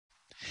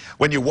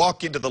When you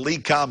walk into the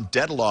LECOM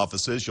dental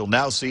offices, you'll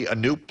now see a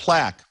new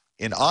plaque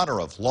in honor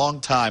of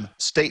longtime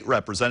state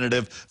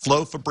representative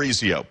Flo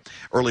Fabrizio.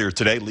 Earlier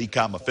today,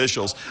 LECOM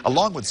officials,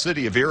 along with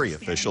City of Erie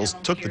officials,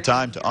 took the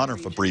time to honor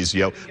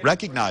Fabrizio,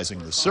 recognizing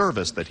the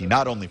service that he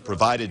not only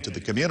provided to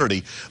the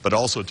community, but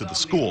also to the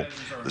school.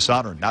 This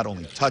honor not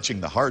only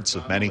touching the hearts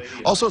of many,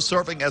 also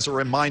serving as a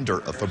reminder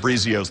of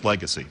Fabrizio's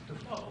legacy.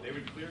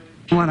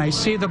 When I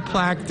see the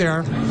plaque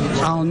there,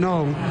 I'll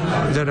know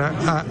that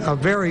a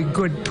very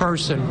good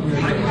person,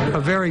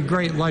 a very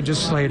great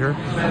legislator,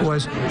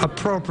 was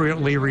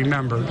appropriately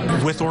remembered.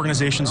 With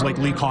organizations like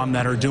LECOM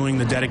that are doing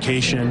the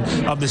dedication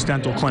of this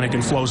dental clinic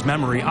in Flo's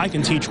memory, I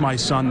can teach my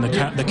son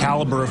the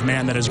caliber of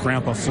man that his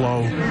grandpa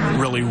Flo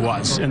really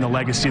was and the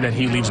legacy that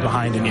he leaves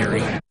behind in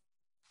Erie.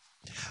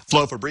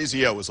 Flo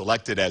Fabrizio was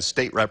elected as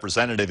state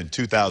representative in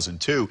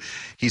 2002.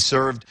 He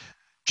served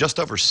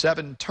just over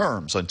 7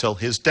 terms until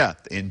his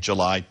death in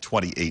July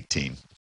 2018.